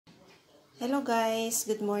Hello guys,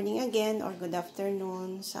 good morning again or good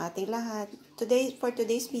afternoon sa ating lahat. For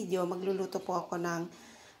today's video, magluluto po ako ng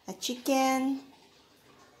chicken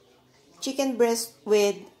breast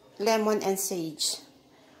with lemon and sage.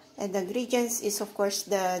 And the ingredients is of course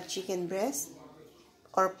the chicken breast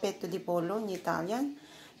or petto di pollo in Italian,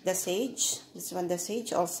 the sage, this one the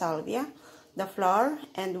sage or salvia, the flour,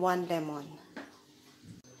 and 1 lemon.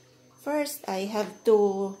 First, I have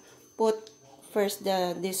to put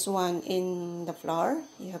this one in the flour.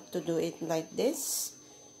 You have to do it like this.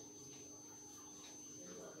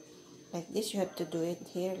 Like this, you have to do it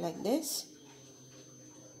here like this.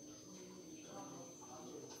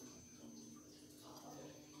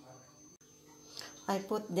 I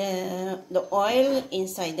put the oil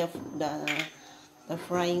inside the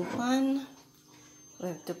frying pan. We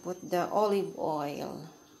have to put the olive oil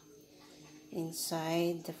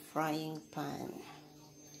inside the frying pan.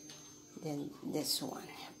 Then this one,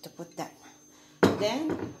 you have to put that.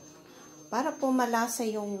 Then, para po malasa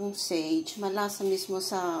yung sage, malasa mismo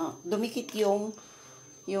sa, dumikit yung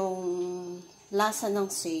lasa ng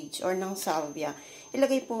sage or ng salvia,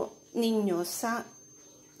 ilagay po ninyo sa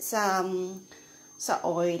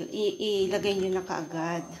oil, ilagay nyo na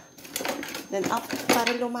kaagad. Then,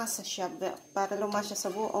 para lumasa siya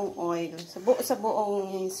sa buong oil, sa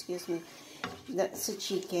buong, sa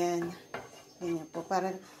chicken. Ganyan po,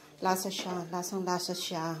 para lasang-lasa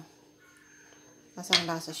siya.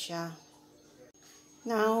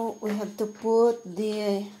 Now, we have to put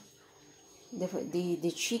the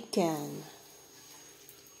chicken.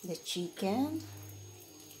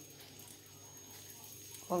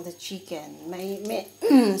 All the chicken. May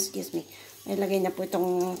excuse me. May lagay na po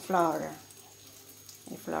itong flour.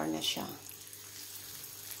 May flour na siya.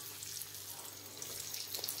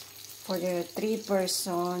 For the 3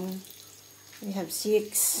 person, we have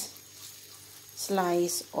 6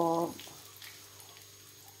 slice of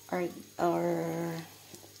our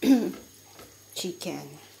chicken.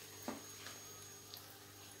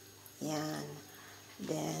 Yan.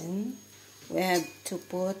 Then, we have to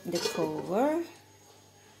put the cover.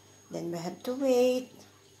 Then, we have to wait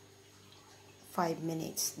 5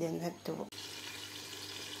 minutes. Then, we have to...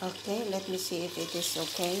 Okay, let me see if it is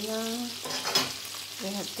okay now. We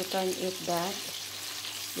have to turn it back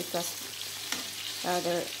because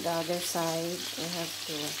the other side, we have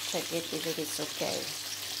to check it if it is okay.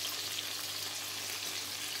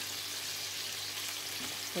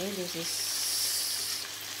 Okay, this is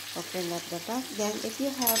open at the back. Then, if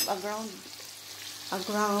you have a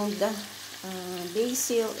ground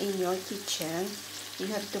basil in your kitchen, you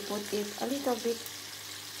have to put it a little bit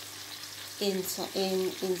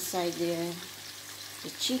inside the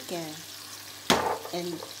chicken.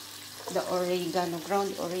 And the oregano,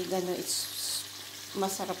 ground oregano, it's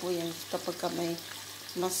masarap po yan kapag may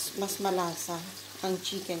mas malasa ang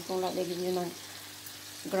chicken kung lalagyan nyo ng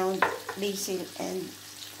ground basil and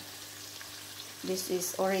this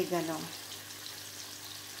is oregano.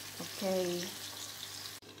 Okay,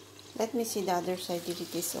 let me see the other side if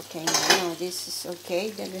it is okay now. No, this is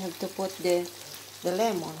okay. Then we have to put the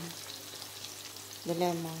lemon. The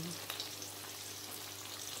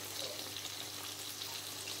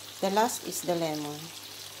last is the lemon.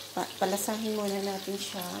 Palasahin muna natin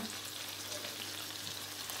siya.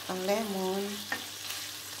 Ang lemon.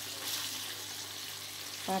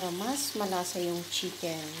 Para mas malasa yung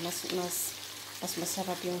chicken. Mas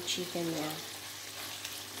masarap yung chicken niya.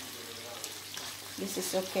 This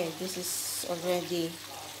is okay. This is already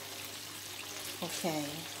okay.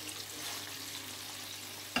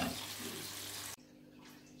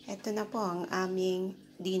 Ito na po ang aming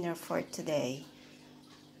dinner for today.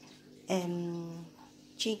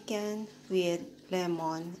 Chicken with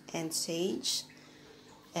lemon and sage,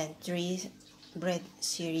 and 3 bread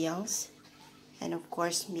cereals, and of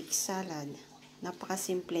course mixed salad.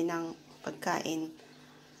 Napakasimple ng pagkain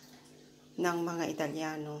ng mga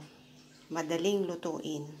Italiano. Madaling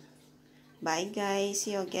lutuin. Bye guys.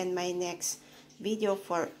 See you again my next video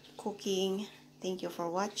for cooking. Thank you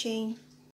for watching.